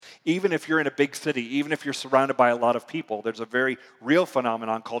Even if you're in a big city, even if you're surrounded by a lot of people, there's a very real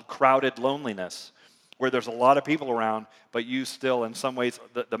phenomenon called crowded loneliness, where there's a lot of people around, but you still, in some ways,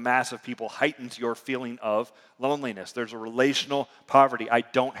 the mass of people heightens your feeling of loneliness. There's a relational poverty. I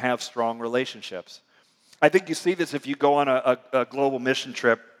don't have strong relationships. I think you see this if you go on a global mission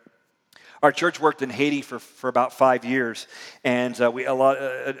trip. Our church worked in Haiti for about 5 years, and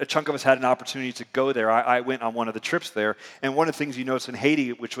a chunk of us had an opportunity to go there. I went on one of the trips there, and one of the things you notice in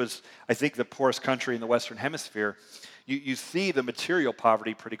Haiti, which was, I think, the poorest country in the Western Hemisphere, you see the material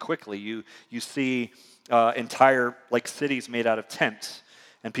poverty pretty quickly. You see entire cities made out of tents,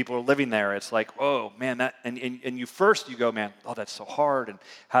 and people are living there. It's like, oh man, that and you go, man, oh, that's so hard, and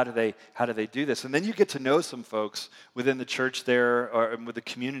how do they do this? And then you get to know some folks within the church there or with the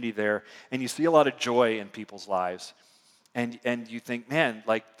community there, and you see a lot of joy in people's lives. And you think, man,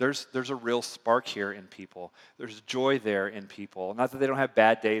 there's a real spark here in people. There's joy there in people. Not that they don't have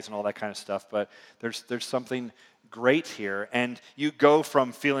bad days and all that kind of stuff, but there's something great here. And you go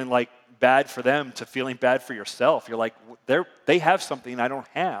from feeling like bad for them to feeling bad for yourself. You're like, they have something I don't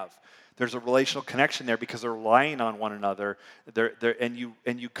have. There's a relational connection there because they're relying on one another. And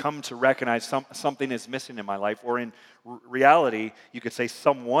you come to recognize something is missing in my life, or in reality, you could say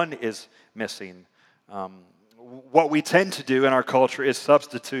someone is missing. What we tend to do in our culture is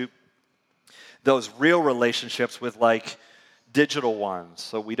substitute those real relationships with digital ones.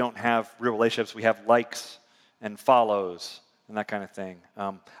 So we don't have real relationships. We have likes and follows and that kind of thing.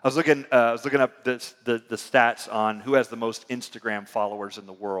 I was looking up the stats on who has the most Instagram followers in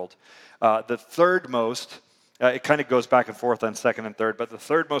the world. The third most, it kind of goes back and forth on second and third, but the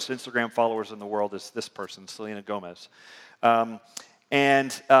third most Instagram followers in the world is this person, Selena Gomez. So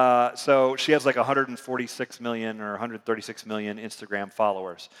she has 146 million or 136 million Instagram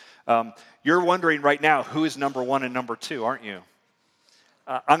followers. You're wondering right now who is number one and number two, aren't you?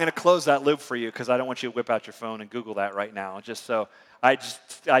 I'm going to close that loop for you because I don't want you to whip out your phone and Google that right now.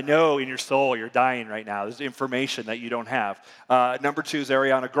 I know in your soul you're dying right now. There's information that you don't have. Number two is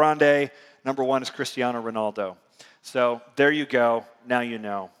Ariana Grande. Number one is Cristiano Ronaldo. So there you go. Now you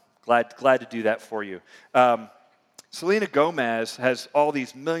know. Glad to do that for you. Selena Gomez has all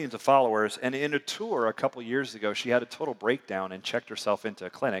these millions of followers, and in a tour a couple years ago, she had a total breakdown and checked herself into a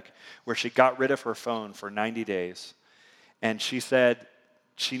clinic where she got rid of her phone for 90 days. And she said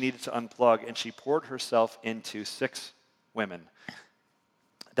she needed to unplug, and she poured herself into 6 women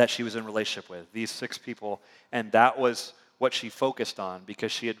that she was in a relationship with, these 6 people, and that was what she focused on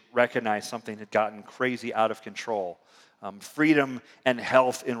because she had recognized something had gotten crazy out of control. Freedom and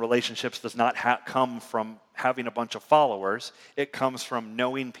health in relationships does not come from having a bunch of followers. It comes from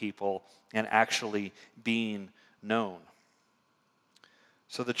knowing people and actually being known.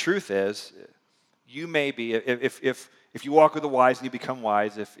 So the truth is, you may be, if you walk with the wise and you become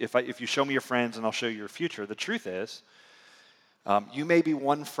wise, if you show me your friends and I'll show you your future, the truth is, you may be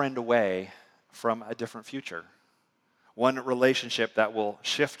one friend away from a different future. One relationship that will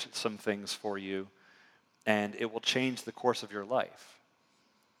shift some things for you, and it will change the course of your life.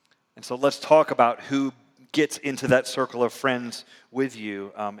 And so let's talk about who gets into that circle of friends with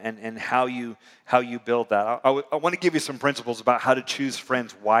you, and how you build that. I want to give you some principles about how to choose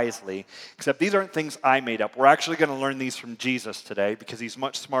friends wisely, except these aren't things I made up. We're actually going to learn these from Jesus today because he's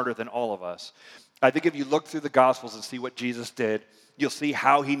much smarter than all of us. I think if you look through the Gospels and see what Jesus did, you'll see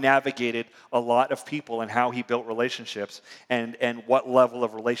how he navigated a lot of people and how he built relationships and what level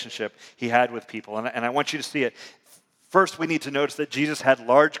of relationship he had with people. And I want you to see it. First, we need to notice that Jesus had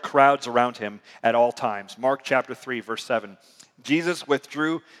large crowds around him at all times. Mark chapter 3, verse 7. Jesus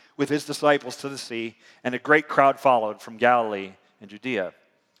withdrew with his disciples to the sea, and a great crowd followed from Galilee and Judea.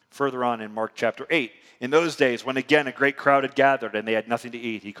 Further on in Mark chapter 8, in those days, when again a great crowd had gathered and they had nothing to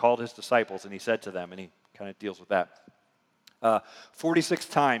eat, he called his disciples and he said to them, and he kind of deals with that. 46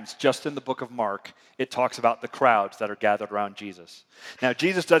 times just in the book of Mark, it talks about the crowds that are gathered around Jesus. Now,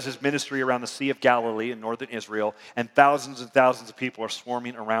 Jesus does his ministry around the Sea of Galilee in northern Israel, and thousands of people are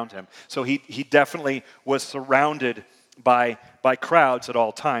swarming around him. So he definitely was surrounded by crowds at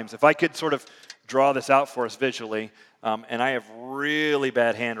all times. If I could sort of draw this out for us visually, and I have really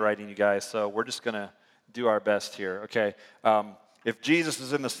bad handwriting, you guys, so we're just going to do our best here. Okay, if Jesus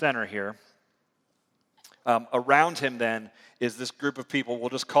is in the center here, around him then is this group of people,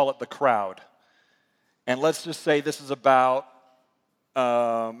 we'll just call it the crowd. And let's just say this is about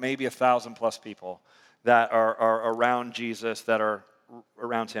maybe 1,000 plus people that are around Jesus, that are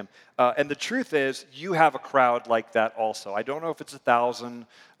around him. And the truth is, you have a crowd like that also. I don't know if it's 1,000,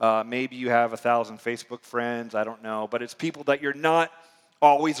 maybe you have 1,000 Facebook friends, I don't know, but it's people that you're not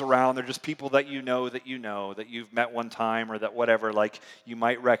always around. They're just people that you know, that you've met one time or that whatever, like you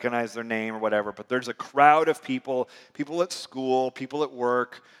might recognize their name or whatever. But there's a crowd of people at school, people at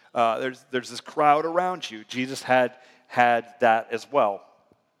work. There's this crowd around you. Jesus had that as well.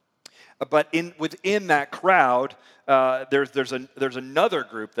 But within that crowd, there's another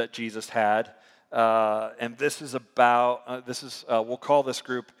group that Jesus had, and this is we'll call this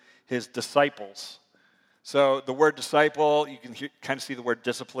group his disciples. So the word disciple, you can kind of see the word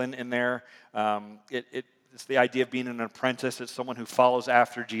discipline in there. It's the idea of being an apprentice. It's someone who follows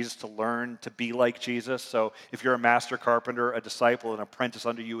after Jesus to learn to be like Jesus. So if you're a master carpenter, a disciple, an apprentice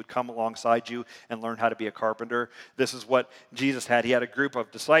under you would come alongside you and learn how to be a carpenter. This is what Jesus had. He had a group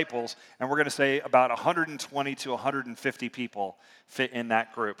of disciples, and we're going to say about 120 to 150 people fit in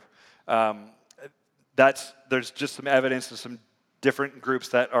that group. There's just some evidence of some different groups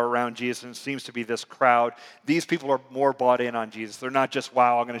that are around Jesus, and it seems to be this crowd. These people are more bought in on Jesus. They're not just,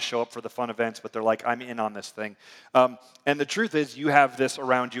 wow, I'm going to show up for the fun events, but they're like, I'm in on this thing. And the truth is, you have this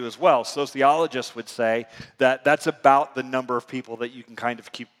around you as well. Sociologists would say that that's about the number of people that you can kind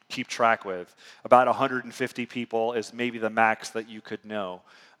of keep track with. About 150 people is maybe the max that you could know.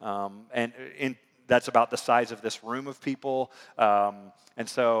 That's about the size of this room of people. And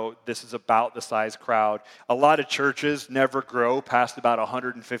so this is about the size crowd. A lot of churches never grow past about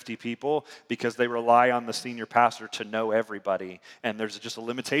 150 people because they rely on the senior pastor to know everybody. And there's just a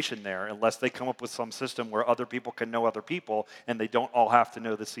limitation there. Unless they come up with some system where other people can know other people and they don't all have to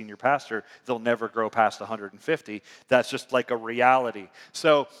know the senior pastor, they'll never grow past 150. That's just like a reality.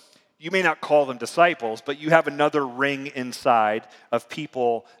 So you may not call them disciples, but you have another ring inside of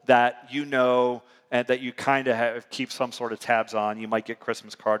people that you know and that you kind of keep some sort of tabs on. You might get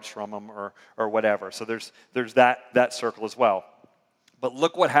Christmas cards from them or whatever. So there's that circle as well. But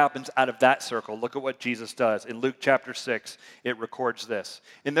look what happens out of that circle. Look at what Jesus does. In Luke chapter 6, it records this.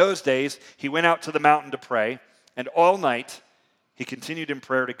 In those days, he went out to the mountain to pray, and all night he continued in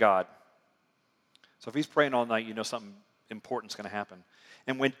prayer to God. So if he's praying all night, you know something important's going to happen.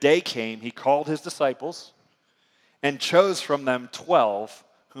 And when day came, he called his disciples and chose from them 12,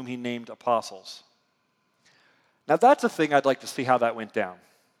 whom he named apostles. Now, that's a thing I'd like to see how that went down.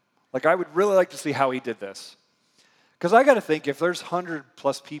 Like, I would really like to see how he did this. Because I got to think, if there's 100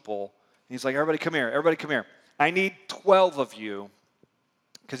 plus people, and he's like, everybody come here. I need 12 of you,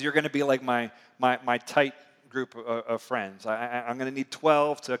 because you're going to be like my tight group of friends. I'm going to need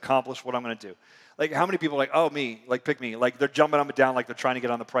 12 to accomplish what I'm going to do. Like, how many people are like, oh, me, like, pick me. Like, they're jumping up and down like they're trying to get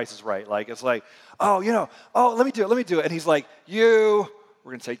on the Price is Right. Like, it's like, let me do it. And he's like, we're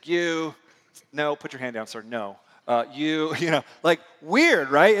going to take you. No, put your hand down, sir. No. Like weird,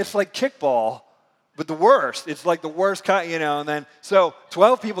 right? It's like kickball, but the worst. It's like the worst kind, and then, so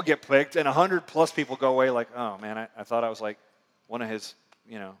 12 people get picked and 100 plus people go away like, oh man, I thought I was like one of his,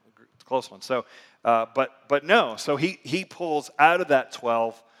 close ones. So, but no. So he pulls out of that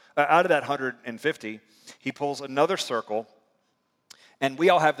 12, out of that 150, he pulls another circle, and we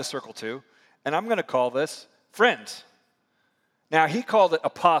all have the circle too, and I'm going to call this friends. Now, he called it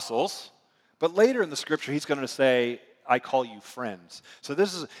apostles, but later in the scripture, he's going to say, I call you friends. So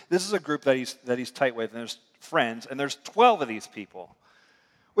this is a group that he's tight with, and there's friends, and there's 12 of these people,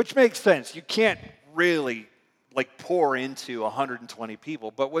 which makes sense. You can't really like pour into 120 people,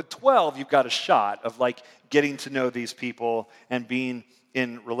 but with 12, you've got a shot of like getting to know these people and being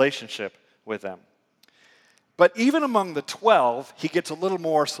in relationship with them. But even among the 12, he gets a little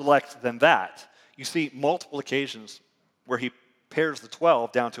more select than that. You see multiple occasions where he pairs the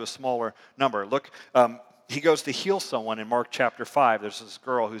 12 down to a smaller number. Look, he goes to heal someone in Mark chapter 5. There's this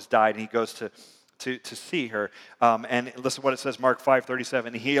girl who's died, and he goes to see her. And listen to what it says, Mark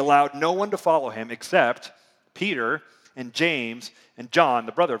 5:37. He allowed no one to follow him except Peter and James and John,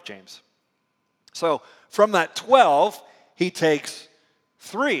 the brother of James. So from that 12, he takes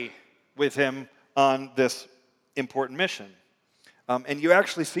 3 with him on this important mission. And you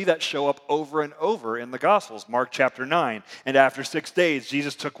actually see that show up over and over in the Gospels. Mark chapter 9. And after 6 days,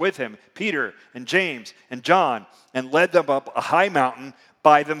 Jesus took with him Peter and James and John and led them up a high mountain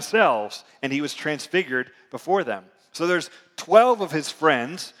by themselves. And he was transfigured before them. So there's 12 of his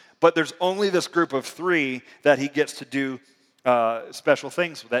friends, but there's only this group of 3 that he gets to do special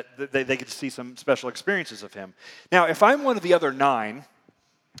things, that they get to see some special experiences of him. Now, if I'm one of the other 9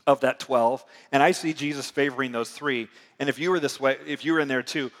 of that 12, and I see Jesus favoring those 3, and if you were this way, if you were in there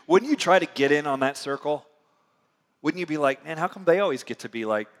too, wouldn't you try to get in on that circle? Wouldn't you be like, man, how come they always get to be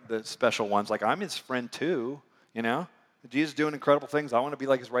like the special ones? Like, I'm his friend too, Jesus is doing incredible things. I want to be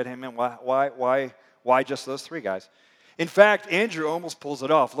like his right-hand man. Why just those 3 guys? In fact, Andrew almost pulls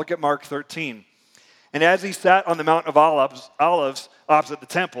it off. Look at Mark 13. And as he sat on the Mount of Olives opposite the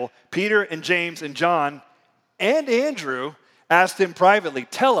temple, Peter and James and John and Andrew asked him privately,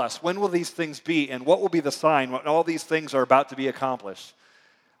 "Tell us, when will these things be, and what will be the sign when all these things are about to be accomplished?"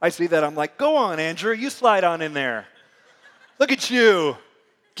 I see that, I'm like, go on, Andrew, you slide on in there. Look at you,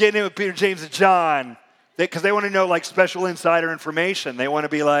 getting in with Peter, James, and John, because they want to know like special insider information. They want to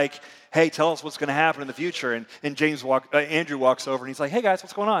be like, hey, tell us what's going to happen in the future. And Andrew walks over and he's like, hey guys,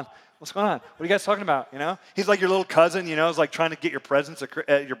 what's going on? What's going on? What are you guys talking about? You know, he's like your little cousin. You know, is like trying to get your presents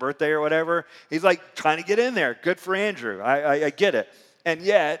at your birthday or whatever. He's like trying to get in there. Good for Andrew. I get it. And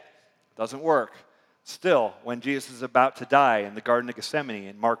yet, it doesn't work. Still, when Jesus is about to die in the Garden of Gethsemane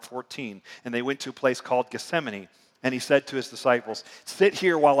in Mark 14, and they went to a place called Gethsemane, and he said to his disciples, "Sit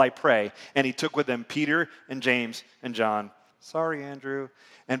here while I pray." And he took with him Peter and James and John. Sorry, Andrew.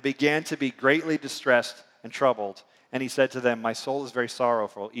 And began to be greatly distressed and troubled. And he said to them, "My soul is very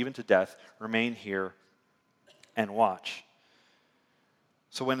sorrowful, even to death. Remain here and watch."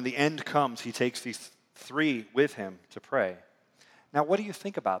 So when the end comes, he takes these three with him to pray. Now, what do you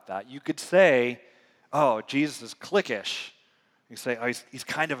think about that? You could say, oh, Jesus is cliquish. You say, oh, he's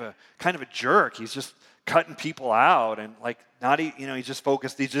kind of a jerk. He's just cutting people out and like not, he's just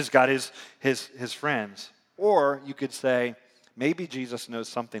focused. He's just got his friends. Or you could say, maybe Jesus knows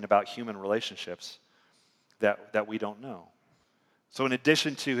something about human relationships that we don't know. So in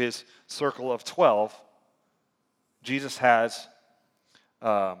addition to his circle of 12, Jesus has,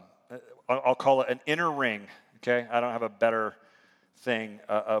 I'll call it an inner ring, okay? I don't have a better thing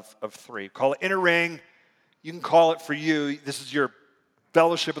of three. Call it inner ring. You can call it for you. This is your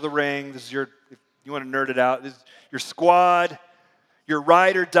fellowship of the ring. This is your, if you want to nerd it out, this is your squad, your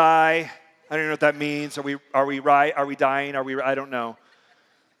ride or die. I don't know what that means. Are we dying? I don't know.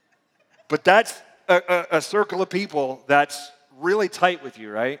 But that's a circle of people that's really tight with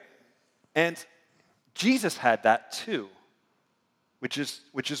you, right? And Jesus had that too, which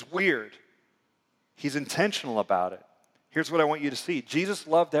is weird. He's intentional about it. Here's what I want you to see. Jesus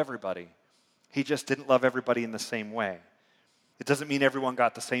loved everybody. He just didn't love everybody in the same way. It doesn't mean everyone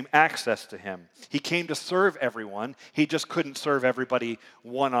got the same access to him. He came to serve everyone. He just couldn't serve everybody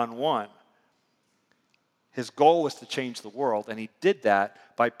one-on-one. His goal was to change the world, and he did that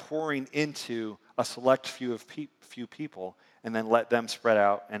by pouring into a select few people and then let them spread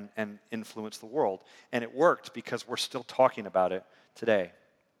out and influence the world. And it worked because we're still talking about it today.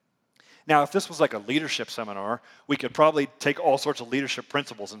 Now, if this was like a leadership seminar, we could probably take all sorts of leadership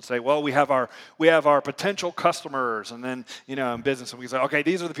principles and say, well, we have our potential customers, and then, in business, and we say, okay,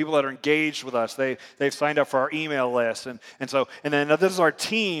 these are the people that are engaged with us. They've signed up for our email list, and then this is our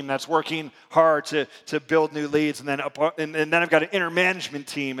team that's working hard to build new leads, and then I've got an inner management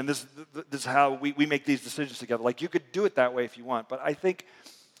team, and this is how we make these decisions together. Like, you could do it that way if you want, but I think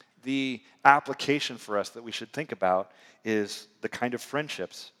the application for us that we should think about is the kind of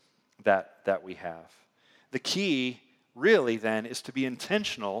friendships that we have. The key, really, then, is to be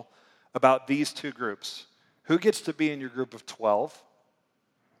intentional about these two groups. Who gets to be in your group of 12?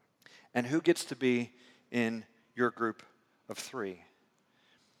 And who gets to be in your group of 3?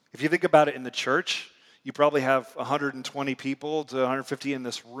 If you think about it in the church, you probably have 120 people to 150 in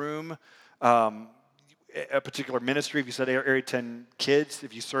this room. A particular ministry, if you said Area 10 Kids,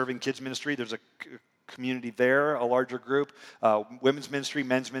 if you serve in kids ministry, there's a community there, a larger group, women's ministry,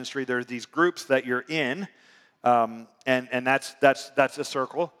 men's ministry. There are these groups that you're in, and that's a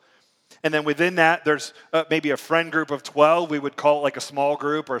circle. And then within that, there's maybe a friend group of 12. We would call it like a small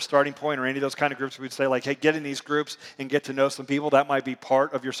group or a starting point or any of those kind of groups. We'd say like, hey, get in these groups and get to know some people. That might be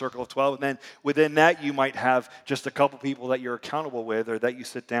part of your circle of 12. And then within that, you might have just a couple people that you're accountable with or that you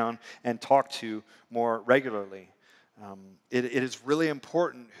sit down and talk to more regularly. It is really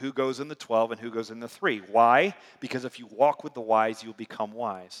important who goes in the 12 and who goes in the 3. Why? Because if you walk with the wise, you'll become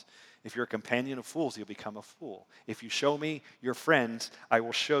wise. If you're a companion of fools, you'll become a fool. If you show me your friends, I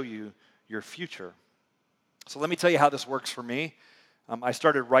will show you your future. So let me tell you how this works for me. I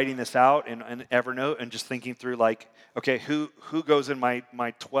started writing this out in Evernote and just thinking through like, okay, who goes in my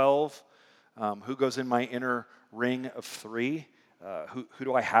 12? Who goes in my inner ring of 3? Who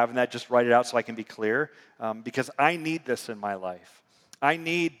do I have in that? Just write it out so I can be clear. Because I need this in my life. I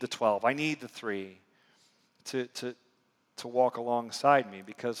need the 12. I need the 3 to walk alongside me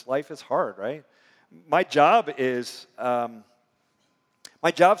because life is hard, right? My job's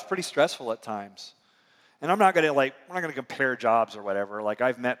pretty stressful at times. And we're not going to compare jobs or whatever. Like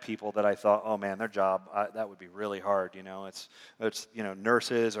I've met people that I thought, oh man, their job, that would be really hard. It's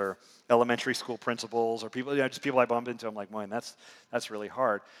nurses or elementary school principals or people, just people I bump into. I'm like, man, that's really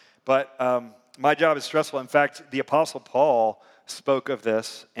hard. But my job is stressful. In fact, the Apostle Paul spoke of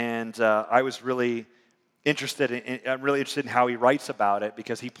this, and I was really I'm really interested in how he writes about it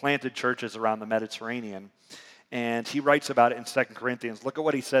because he planted churches around the Mediterranean. And he writes about it in 2 Corinthians. Look at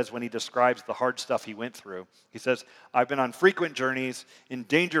what he says when he describes the hard stuff he went through. He says, I've been on frequent journeys, in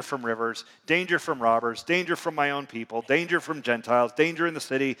danger from rivers, danger from robbers, danger from my own people, danger from Gentiles, danger in the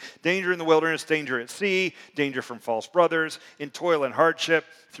city, danger in the wilderness, danger at sea, danger from false brothers, in toil and hardship,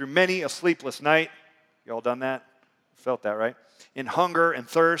 through many a sleepless night. You all done that? Felt that, right? In hunger and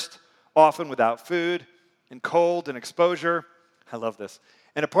thirst, often without food, in cold and exposure. I love this.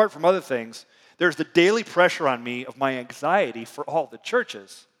 And apart from other things, there's the daily pressure on me of my anxiety for all the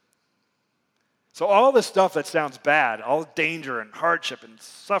churches. So all this stuff that sounds bad, all danger and hardship and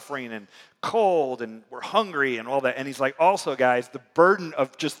suffering and cold and we're hungry and all that. And he's like, also, guys, the burden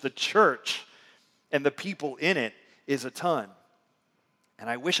of just the church and the people in it is a ton. And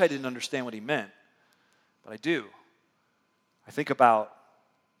I wish I didn't understand what he meant, but I do. I think about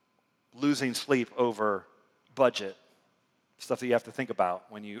losing sleep over budget. Stuff that you have to think about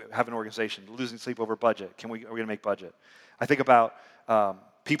when you have an organization, losing sleep over budget. Are we going to make budget? I think about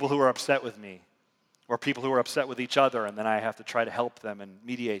people who are upset with me or people who are upset with each other, and then I have to try to help them and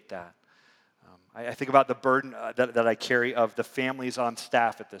mediate that. I think about the burden that I carry of the families on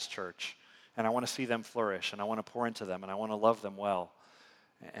staff at this church, and I want to see them flourish, and I want to pour into them, and I want to love them well.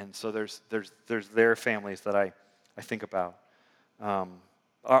 And so there's their families that I think about.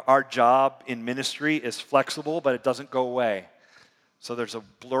 Our job in ministry is flexible, but it doesn't go away. So there's a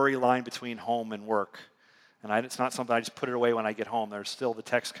blurry line between home and work. And it's not something I just put it away when I get home. There's still the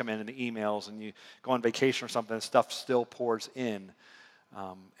texts come in and the emails, and you go on vacation or something, and stuff still pours in.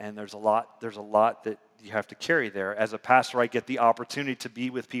 And there's a lot that you have to carry there. As a pastor, I get the opportunity to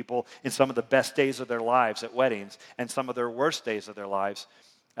be with people in some of the best days of their lives at weddings and some of their worst days of their lives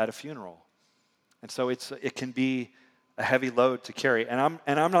at a funeral. And so it can be a heavy load to carry. And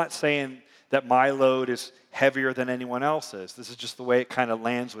I'm not saying that my load is heavier than anyone else's. This is just the way it kind of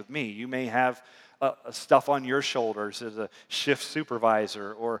lands with me. You may have stuff on your shoulders as a shift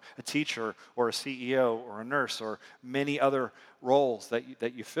supervisor or a teacher or a CEO or a nurse or many other roles that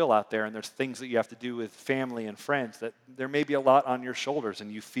you fill out there, and there's things that you have to do with family and friends that there may be a lot on your shoulders,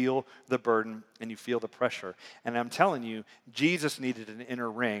 and you feel the burden and you feel the pressure. And I'm telling you, Jesus needed an inner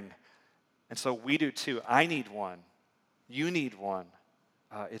ring, and so we do too. I need one. You need one.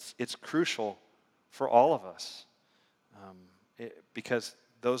 It's crucial for all of us because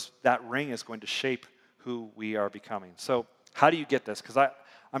that ring is going to shape who we are becoming. So how do you get this? Because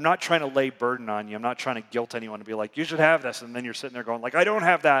I'm not trying to lay burden on you. I'm not trying to guilt anyone to be like, you should have this, and then you're sitting there going like, I don't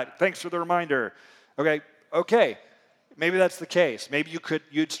have that. Thanks for the reminder. Okay. Maybe that's the case. Maybe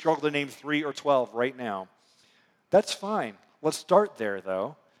you'd struggle to name 3 or 12 right now. That's fine. Let's start there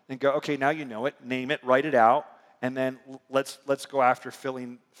though and go, okay, now you know it. Name it, write it out. And then let's go after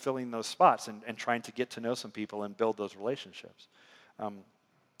filling those spots and trying to get to know some people and build those relationships.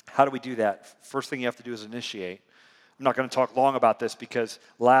 How do we do that? First thing you have to do is initiate. I'm not going to talk long about this because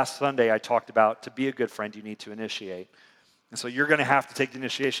last Sunday I talked about to be a good friend, you need to initiate. And so you're going to have to take the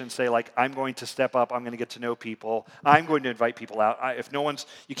initiation and say, like, I'm going to step up. I'm going to get to know people. I'm going to invite people out.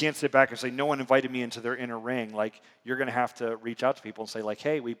 You can't sit back and say, no one invited me into their inner ring. Like, you're going to have to reach out to people and say, like,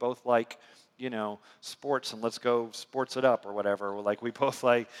 hey, we both like, sports, and let's go sports it up or whatever. Or like, we both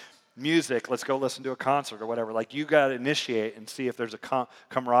like music. Let's go listen to a concert or whatever. Like, you got to initiate and see if there's a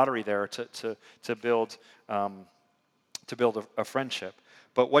camaraderie there to build a friendship.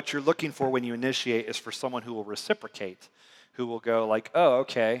 But what you're looking for when you initiate is for someone who will reciprocate, who will go like, oh,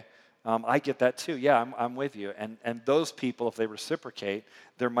 okay, I get that too. Yeah, I'm with you. And those people, if they reciprocate,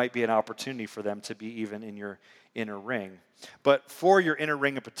 there might be an opportunity for them to be even in your inner ring. But for your inner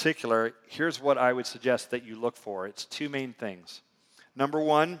ring in particular, here's what I would suggest that you look for. It's 2 main things. Number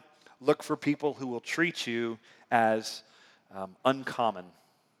 1, look for people who will treat you as uncommon.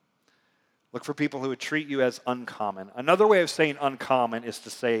 Look for people who would treat you as uncommon. Another way of saying uncommon is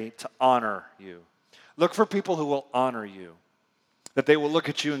to say to honor you. Look for people who will honor you, that they will look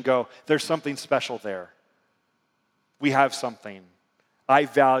at you and go, there's something special there. We have something. I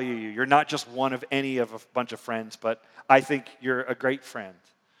value you. You're not just one of any of a bunch of friends, but I think you're a great friend.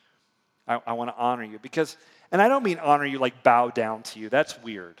 I want to honor you and I don't mean honor you like bow down to you. That's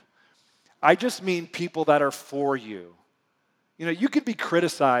weird. I just mean people that are for you. You could be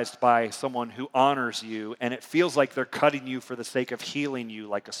criticized by someone who honors you, and it feels like they're cutting you for the sake of healing you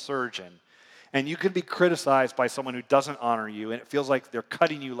like a surgeon. And you can be criticized by someone who doesn't honor you, and it feels like they're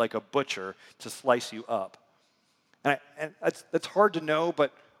cutting you like a butcher to slice you up. And that's hard to know,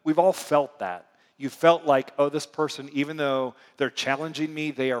 but we've all felt that. You felt like, oh, this person, even though they're challenging me,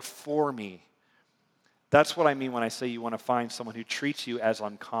 they are for me. That's what I mean when I say you want to find someone who treats you as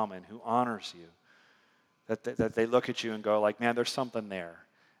uncommon, who honors you. that they look at you and go like, man, there's something there,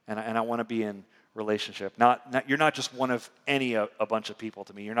 and I want to be in relationship. You're not just one of a bunch of people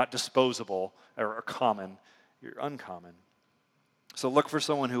to me. You're not disposable or common. You're uncommon. So look for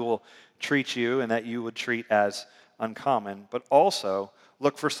someone who will treat you and that you would treat as uncommon, but also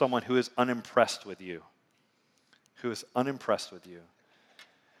look for someone who is unimpressed with you. Who is unimpressed with you.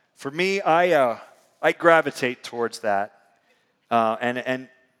 For me, I gravitate towards that, and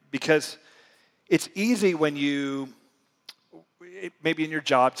because it's easy when maybe in your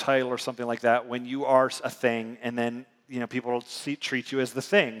job title or something like that, when you are a thing, and then people will treat you as the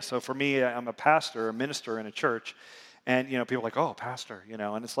thing. So for me, I'm a pastor, a minister in a church, and people are like, oh, pastor,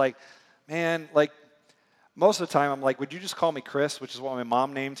 and it's like, man, like most of the time I'm like, would you just call me Chris, which is what my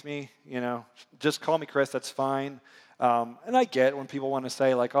mom named me, just call me Chris, that's fine. And I get when people want to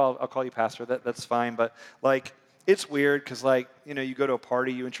say like, oh, I'll call you pastor, that's fine, but like, it's weird because like, you go to a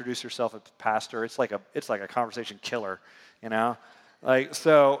party, you introduce yourself as pastor, it's like a conversation killer, like,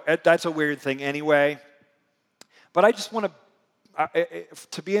 so that's a weird thing anyway. But I just want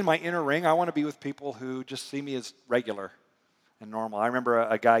to be in my inner ring, I want to be with people who just see me as regular and normal. I remember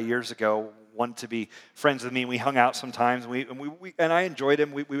a guy years ago wanted to be friends with me, and we hung out sometimes, and I enjoyed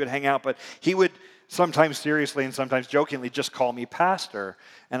him. We would hang out, but he would sometimes seriously and sometimes jokingly just call me pastor.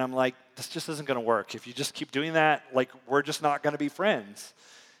 And I'm like, this just isn't going to work. If you just keep doing that, like, we're just not going to be friends.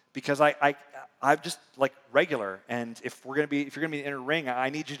 Because I'm just like regular, and if you're gonna be in the inner ring, I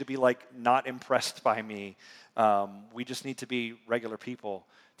need you to be like not impressed by me. We just need to be regular people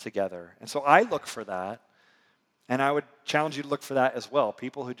together, and so I look for that, and I would challenge you to look for that as well.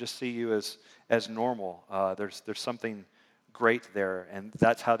 People who just see you as normal. There's something great there, and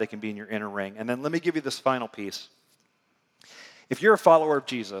that's how they can be in your inner ring. And then let me give you this final piece. If you're a follower of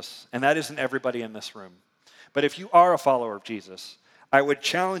Jesus, and that isn't everybody in this room, but if you are a follower of Jesus, I would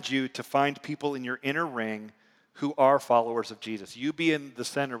challenge you to find people in your inner ring who are followers of Jesus. You be in the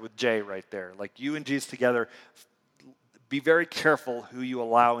center with Jay right there. Like you and Jesus together. Be very careful who you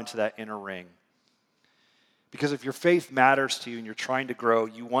allow into that inner ring. Because if your faith matters to you and you're trying to grow,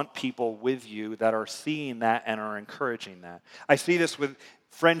 you want people with you that are seeing that and are encouraging that. I see this with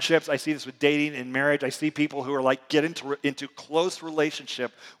friendships. I see this with dating and marriage. I see people who are like get into close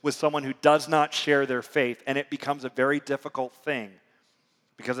relationship with someone who does not share their faith, and it becomes a very difficult thing.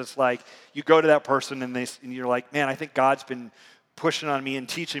 Because it's like, you go to that person and you're like, man, I think God's been pushing on me and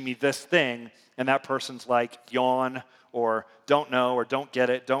teaching me this thing. And that person's like, yawn, or don't know, or don't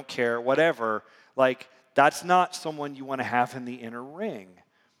get it, don't care, whatever. Like, that's not someone you want to have in the inner ring.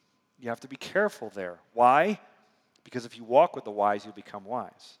 You have to be careful there. Why? Because if you walk with the wise, you become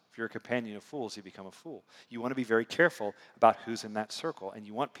wise. If you're a companion of fools, you become a fool. You want to be very careful about who's in that circle. And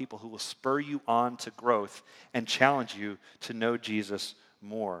you want people who will spur you on to growth and challenge you to know Jesus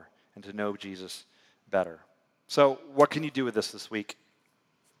more and to know Jesus better. So what can you do with this week?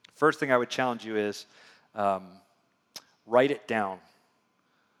 First thing I would challenge you is write it down.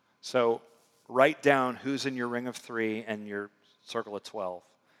 So write down who's in your ring of 3 and your circle of 12.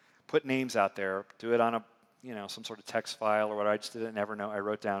 Put names out there. Do it on a some sort of text file or whatever. I just did it in Evernote. I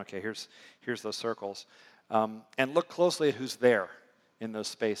wrote down, okay, here's those circles. And look closely at who's there in those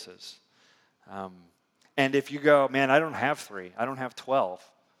spaces. And if you go, man, I don't have 3, I don't have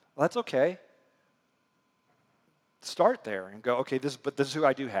 12, well, that's okay. Start there and go, okay, this is who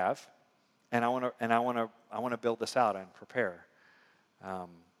I do have, and I want to build this out and prepare.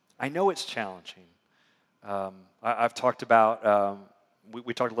 I know it's challenging. I've talked about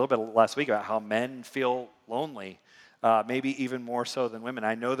we talked a little bit last week about how men feel lonely, maybe even more so than women.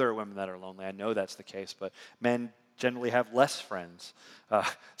 I know there are women that are lonely. I know that's the case, but men generally have less friends.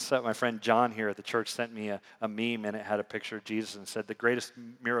 So my friend John here at the church sent me a meme, and it had a picture of Jesus and said the greatest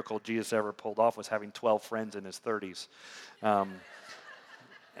miracle Jesus ever pulled off was having 12 friends in his 30s. And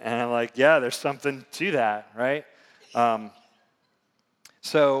I'm like, yeah, there's something to that, right?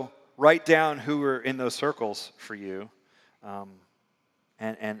 So write down who are in those circles for you,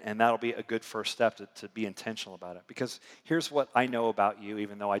 and that'll be a good first step to be intentional about it. Because here's what I know about you,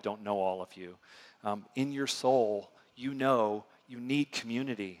 even though I don't know all of you. In your soul, you know you need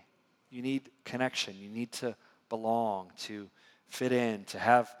community. You need connection. You need to belong, to fit in, to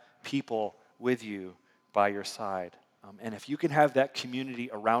have people with you by your side. And if you can have that community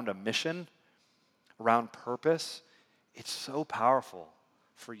around a mission, around purpose, it's so powerful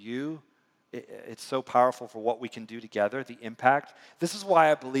for you. It's so powerful for what we can do together, the impact. This is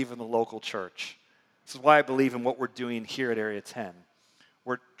why I believe in the local church. This is why I believe in what we're doing here at Area 10.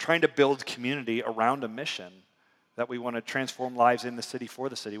 We're trying to build community around a mission that we want to transform lives in the city for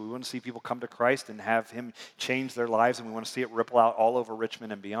the city. We want to see people come to Christ and have Him change their lives, and we want to see it ripple out all over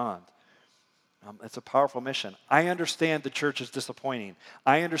Richmond and beyond. It's a powerful mission. I understand the church is disappointing.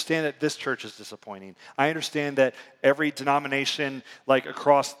 I understand that this church is disappointing. I understand that every denomination, like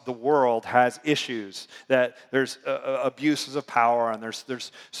across the world, has issues. That there's abuses of power, and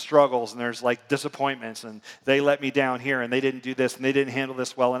there's struggles, and there's like disappointments, and they let me down here, and they didn't do this, and they didn't handle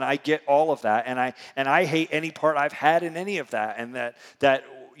this well, and I get all of that, and I hate any part I've had in any of that, and that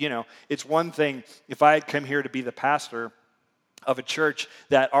it's one thing if I had come here to be the pastor of a church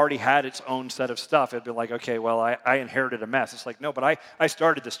that already had its own set of stuff. It'd be like, okay, well, I inherited a mess. It's like, no, but I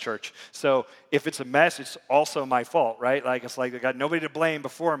started this church. So if it's a mess, it's also my fault, right? Like, it's like I got nobody to blame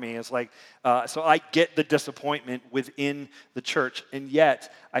before me. It's like, so I get the disappointment within the church. And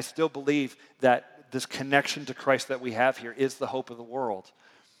yet, I still believe that this connection to Christ that we have here is the hope of the world.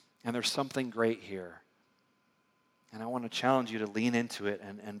 And there's something great here. And I want to challenge you to lean into it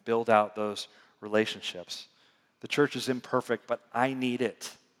and build out those relationships. The church is imperfect, but I need it.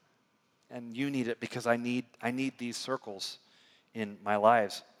 And you need it because I need these circles in my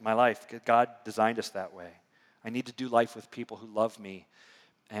life. God designed us that way. I need to do life with people who love me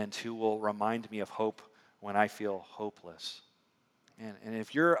and who will remind me of hope when I feel hopeless. And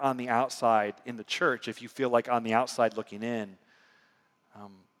if you're on the outside in the church, if you feel like on the outside looking in,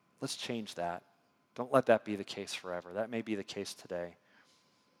 let's change that. Don't let that be the case forever. That may be the case today.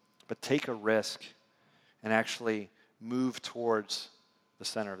 But take a risk and actually move towards the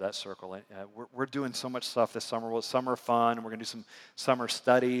center of that circle. We're doing so much stuff this summer. Well, it's summer fun, and we're going to do some summer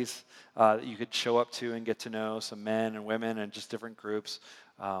studies that you could show up to and get to know some men and women and just different groups.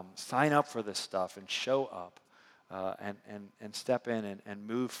 Sign up for this stuff and show up and step in and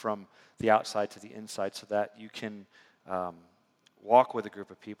move from the outside to the inside so that you can walk with a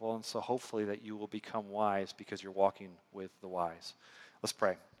group of people, and so hopefully that you will become wise because you're walking with the wise. Let's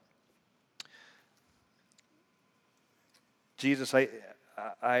pray. Jesus,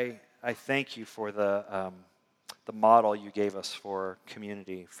 I thank you for the model you gave us for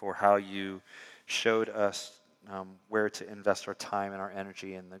community, for how you showed us where to invest our time and our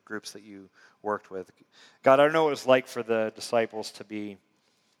energy in the groups that you worked with. God, I don't know what it was like for the disciples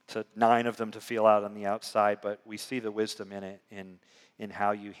to 9 of them to feel out on the outside, but we see the wisdom in it, in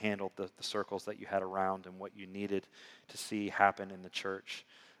how you handled the circles that you had around and what you needed to see happen in the church.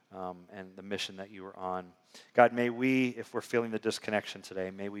 And the mission that you were on. God, may we, if we're feeling the disconnection today,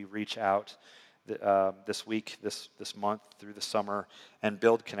 may we reach out this week, this month, through the summer, and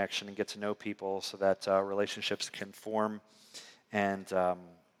build connection and get to know people so that relationships can form and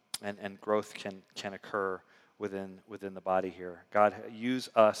growth can occur within the body here. God, use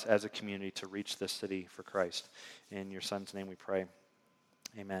us as a community to reach this city for Christ. In your Son's name we pray.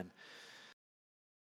 Amen.